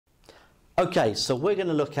Okay, so we're going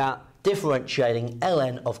to look at differentiating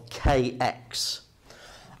ln of kx.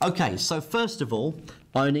 Okay, so first of all,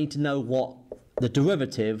 I need to know what the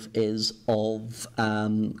derivative is of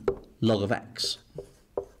log of x.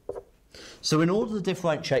 So in order to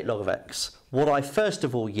differentiate log of x, what I first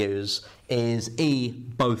of all use is e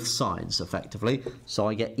both sides, effectively. So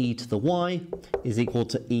I get e to the y is equal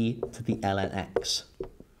to e to the ln x.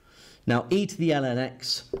 Now e to the ln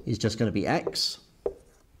x is just going to be x,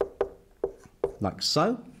 like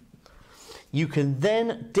so. You can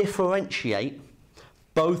then differentiate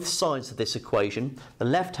both sides of this equation, the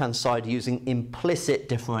left-hand side using implicit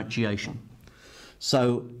differentiation.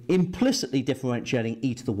 So implicitly differentiating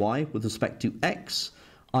e to the y with respect to x,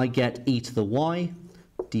 I get e to the y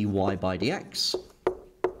dy by dx,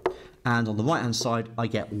 and on the right-hand side I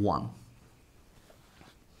get 1.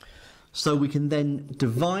 So we can then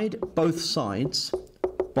divide both sides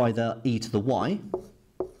by the e to the y,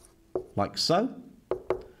 like so.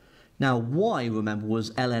 Now y, remember,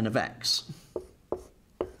 was ln of x.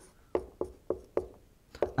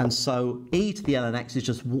 And so e to the ln x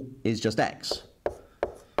is just x.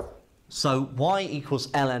 So y equals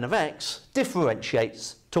ln of x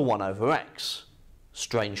differentiates to 1 over x,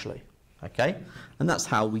 strangely. Okay? And that's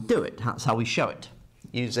how we do it. That's how we show it,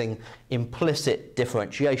 using implicit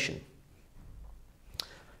differentiation.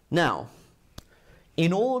 Now,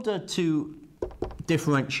 in order to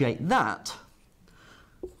differentiate that,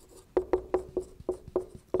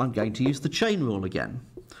 I'm going to use the chain rule again.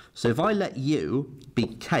 So if I let u be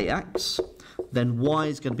kx, then y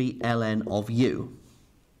is going to be ln of u.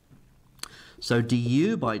 So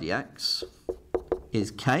du by dx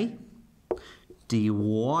is k. dy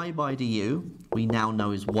by du we now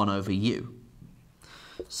know is 1 over u.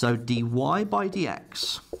 So dy by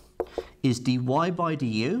dx is dy by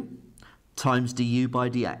du times du by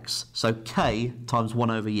dx. So k times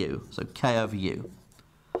 1 over u. So k over u.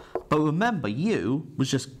 But remember, u was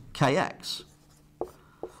just kx.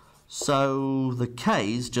 So the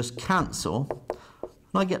k's just cancel,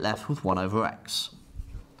 and I get left with 1 over x.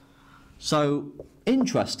 So,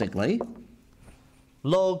 interestingly,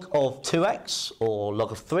 log of 2x, or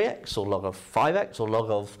log of 3x, or log of 5x, or log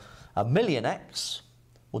of 1,000,000x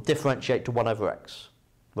will differentiate to 1 over x,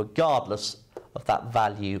 regardless of that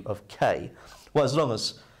value of k. Well, as long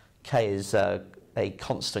as k is a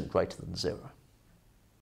constant greater than 0.